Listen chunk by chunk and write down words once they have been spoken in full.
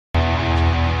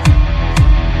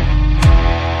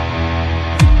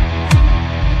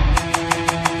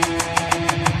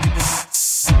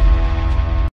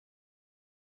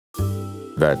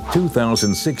The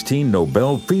 2016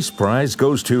 Nobel Peace Prize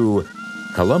goes to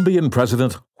Colombian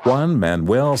President Juan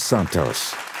Manuel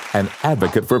Santos, an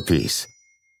advocate for peace.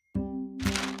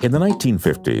 In the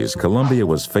 1950s, Colombia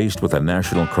was faced with a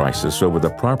national crisis over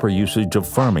the proper usage of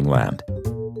farming land.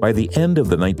 By the end of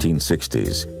the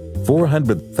 1960s,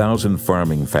 400,000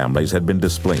 farming families had been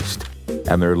displaced,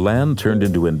 and their land turned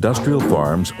into industrial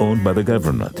farms owned by the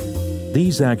government.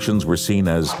 These actions were seen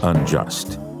as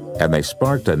unjust, and they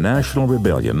sparked a national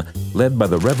rebellion led by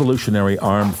the Revolutionary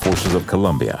Armed Forces of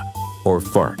Colombia, or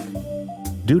FARC.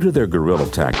 Due to their guerrilla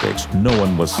tactics, no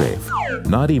one was safe,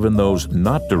 not even those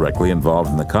not directly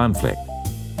involved in the conflict.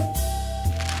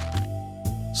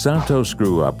 Santos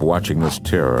grew up watching this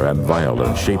terror and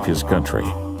violence shape his country,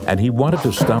 and he wanted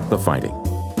to stop the fighting.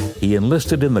 He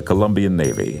enlisted in the Colombian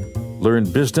Navy,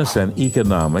 learned business and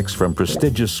economics from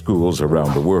prestigious schools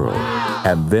around the world,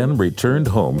 and then returned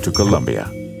home to Colombia.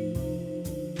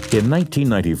 In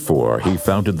 1994, he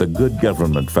founded the Good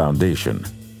Government Foundation,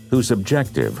 whose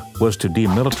objective was to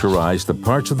demilitarize the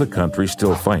parts of the country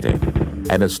still fighting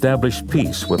and establish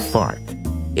peace with FARC.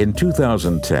 In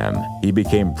 2010, he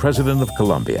became President of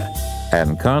Colombia,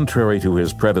 and contrary to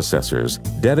his predecessors,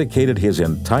 dedicated his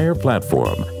entire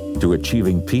platform to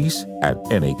achieving peace at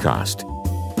any cost.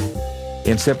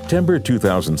 In September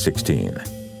 2016,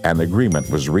 an agreement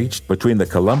was reached between the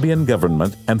Colombian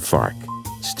government and FARC,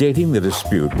 stating the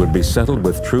dispute would be settled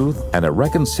with truth and a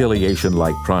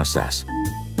reconciliation-like process.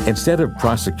 Instead of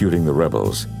prosecuting the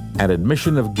rebels, an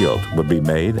admission of guilt would be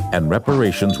made and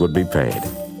reparations would be paid.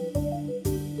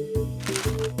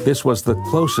 This was the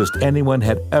closest anyone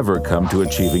had ever come to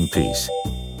achieving peace,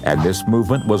 and this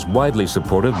movement was widely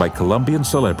supported by Colombian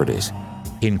celebrities,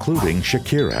 including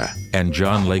Shakira and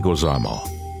John Leguizamo.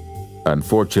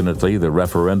 Unfortunately, the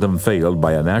referendum failed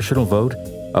by a national vote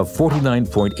of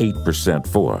 49.8%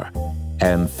 for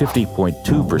and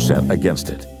 50.2% against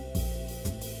it.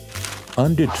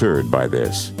 Undeterred by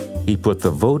this, he put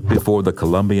the vote before the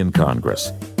Colombian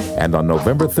Congress, and on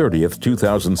November 30th,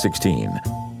 2016,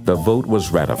 the vote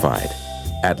was ratified.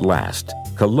 At last,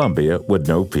 Colombia would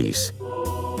know peace.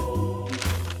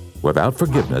 Without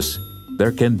forgiveness,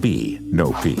 there can be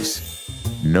no peace.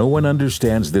 No one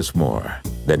understands this more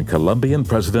than Colombian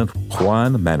President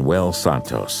Juan Manuel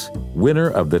Santos,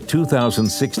 winner of the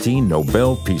 2016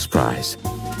 Nobel Peace Prize.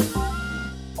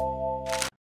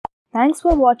 Thanks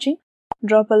for watching.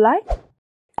 Drop a like,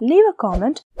 leave a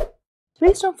comment.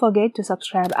 Please don't forget to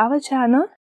subscribe our channel,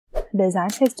 Design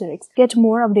Historics. Get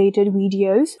more updated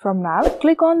videos from now.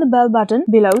 Click on the bell button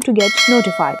below to get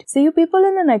notified. See you people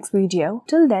in the next video.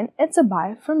 Till then, it's a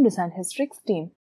bye from Design Historics team.